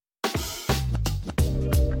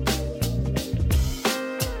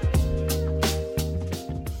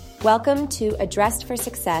Welcome to Addressed for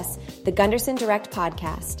Success, the Gunderson Direct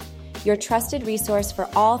podcast, your trusted resource for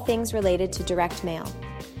all things related to direct mail.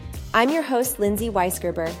 I'm your host, Lindsay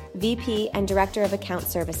Weisgerber, VP and Director of Account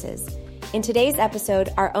Services. In today's episode,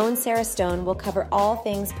 our own Sarah Stone will cover all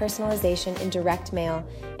things personalization in direct mail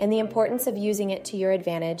and the importance of using it to your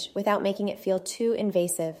advantage without making it feel too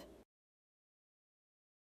invasive.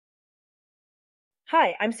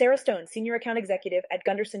 Hi, I'm Sarah Stone, Senior Account Executive at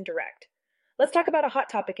Gunderson Direct. Let's talk about a hot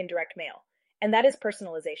topic in direct mail, and that is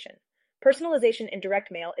personalization. Personalization in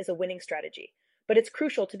direct mail is a winning strategy, but it's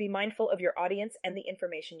crucial to be mindful of your audience and the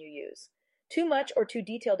information you use. Too much or too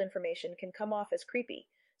detailed information can come off as creepy,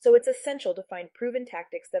 so it's essential to find proven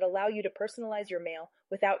tactics that allow you to personalize your mail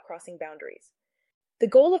without crossing boundaries. The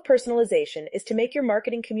goal of personalization is to make your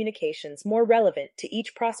marketing communications more relevant to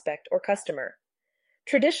each prospect or customer.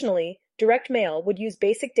 Traditionally, direct mail would use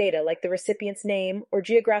basic data like the recipient's name or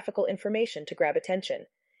geographical information to grab attention.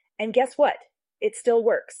 And guess what? It still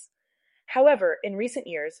works. However, in recent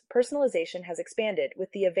years, personalization has expanded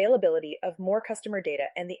with the availability of more customer data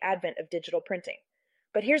and the advent of digital printing.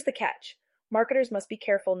 But here's the catch. Marketers must be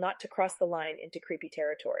careful not to cross the line into creepy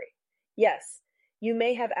territory. Yes, you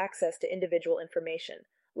may have access to individual information,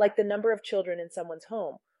 like the number of children in someone's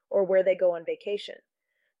home or where they go on vacation.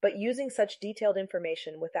 But using such detailed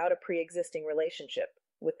information without a pre-existing relationship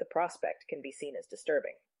with the prospect can be seen as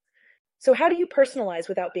disturbing. So how do you personalize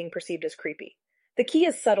without being perceived as creepy? The key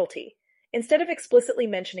is subtlety. Instead of explicitly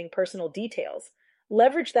mentioning personal details,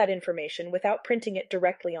 leverage that information without printing it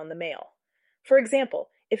directly on the mail. For example,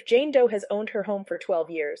 if Jane Doe has owned her home for 12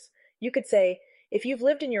 years, you could say, if you've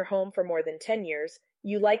lived in your home for more than 10 years,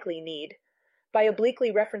 you likely need. By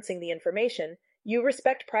obliquely referencing the information, you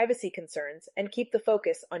respect privacy concerns and keep the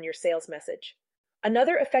focus on your sales message.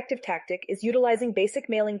 Another effective tactic is utilizing basic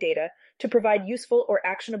mailing data to provide useful or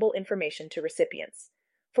actionable information to recipients.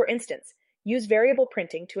 For instance, use variable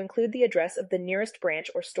printing to include the address of the nearest branch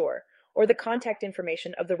or store, or the contact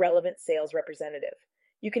information of the relevant sales representative.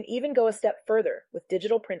 You can even go a step further with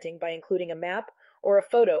digital printing by including a map or a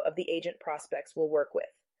photo of the agent prospects will work with.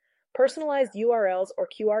 Personalized URLs or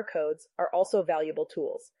QR codes are also valuable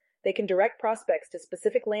tools. They can direct prospects to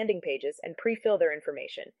specific landing pages and pre-fill their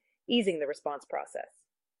information, easing the response process.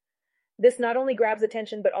 This not only grabs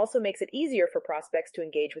attention, but also makes it easier for prospects to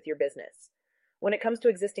engage with your business. When it comes to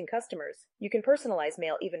existing customers, you can personalize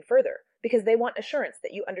mail even further because they want assurance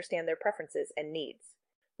that you understand their preferences and needs.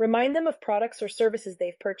 Remind them of products or services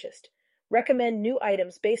they've purchased, recommend new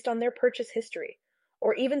items based on their purchase history,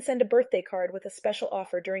 or even send a birthday card with a special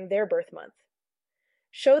offer during their birth month.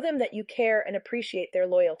 Show them that you care and appreciate their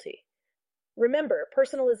loyalty. Remember,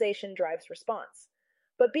 personalization drives response,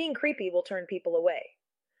 but being creepy will turn people away.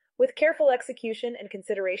 With careful execution and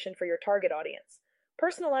consideration for your target audience,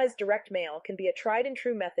 personalized direct mail can be a tried and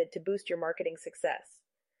true method to boost your marketing success.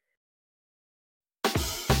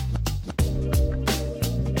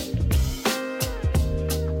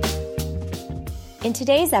 In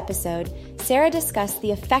today's episode, Sarah discussed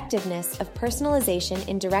the effectiveness of personalization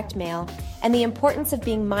in direct mail and the importance of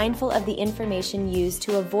being mindful of the information used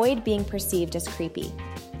to avoid being perceived as creepy.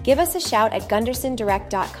 Give us a shout at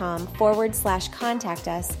gundersondirect.com/contact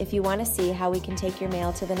us if you want to see how we can take your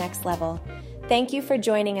mail to the next level. Thank you for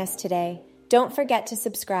joining us today. Don't forget to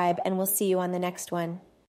subscribe, and we'll see you on the next one.